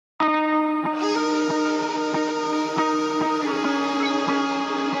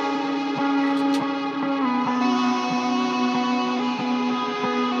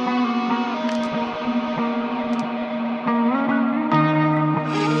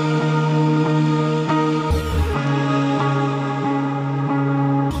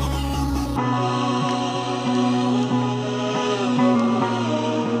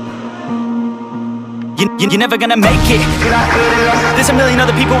You're never gonna make it. There's a million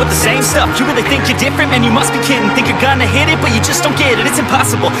other people with the same stuff. You really think you're different? Man, you must be kidding. Think you're gonna hit it, but you just don't get it. It's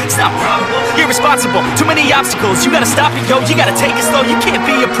impossible, it's not probable. You're irresponsible, too many obstacles. You gotta stop it, yo, you gotta take it slow. You can't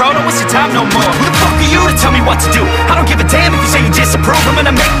be a pro, don't waste your time no more. Who the fuck are you to tell me what to do? I don't give a damn if you say you disapprove. I'm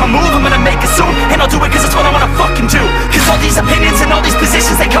gonna make my move, I'm gonna make it soon. And I'll do it cause it's what I wanna fucking do. Cause all these opinions and all these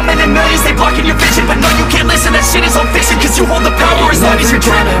positions, they come in millions, they blocking your vision. But no, you can't listen, that shit is all fiction. Cause you hold the power as long as you're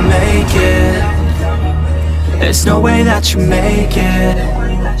dreaming. Make it. There's no way that you make it.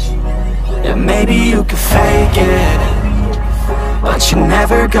 Yeah, maybe you could fake it, but you're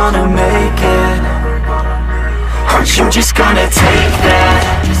never gonna make it. Aren't you just gonna take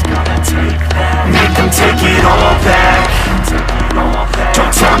that? Make them take it all back. Don't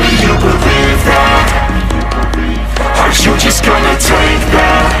tell me you believe that. Aren't you just gonna take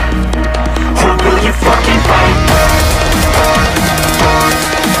that? Or will you fucking fight back?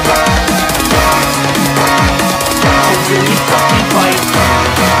 Will you fucking fight?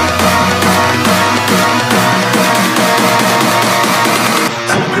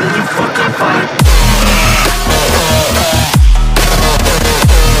 Will you fucking fight?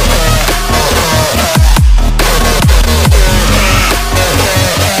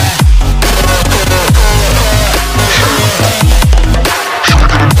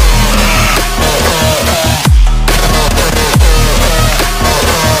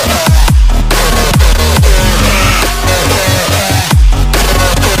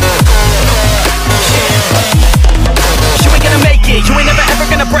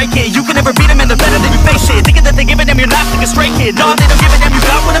 You can never beat them and they're better than you face it. Thinking that they give a damn, you're not like a stray kid. No, they don't give a damn, you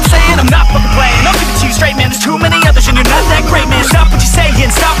got what I'm saying? I'm not fucking playing, I'll give it to you straight, man. There's too many others and you're not that great, man. Stop what you're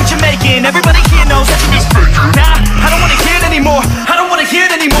saying, stop what you're making. Everybody here knows that you're just fake. Nah, I don't wanna hear it anymore, I don't wanna hear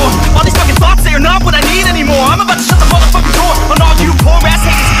it anymore. All these fucking thoughts, they are not what I need anymore. I'm about to shut the motherfucking door on all you poor ass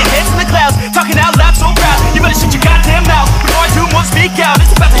haters with your heads in the clouds. Talking out loud so proud, you better shut your goddamn mouth before I do more speak out.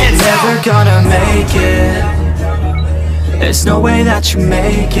 It's about to head south. Never gonna make it. There's no way that you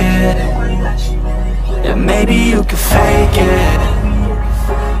make it. Yeah, maybe you could fake it,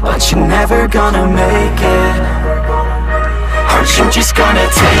 but you're never gonna make it. Aren't you just gonna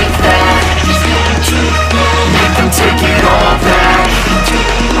take that? Make them take it all back.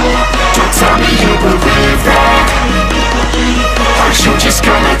 Don't tell me you believe that. Aren't you just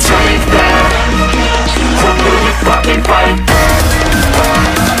gonna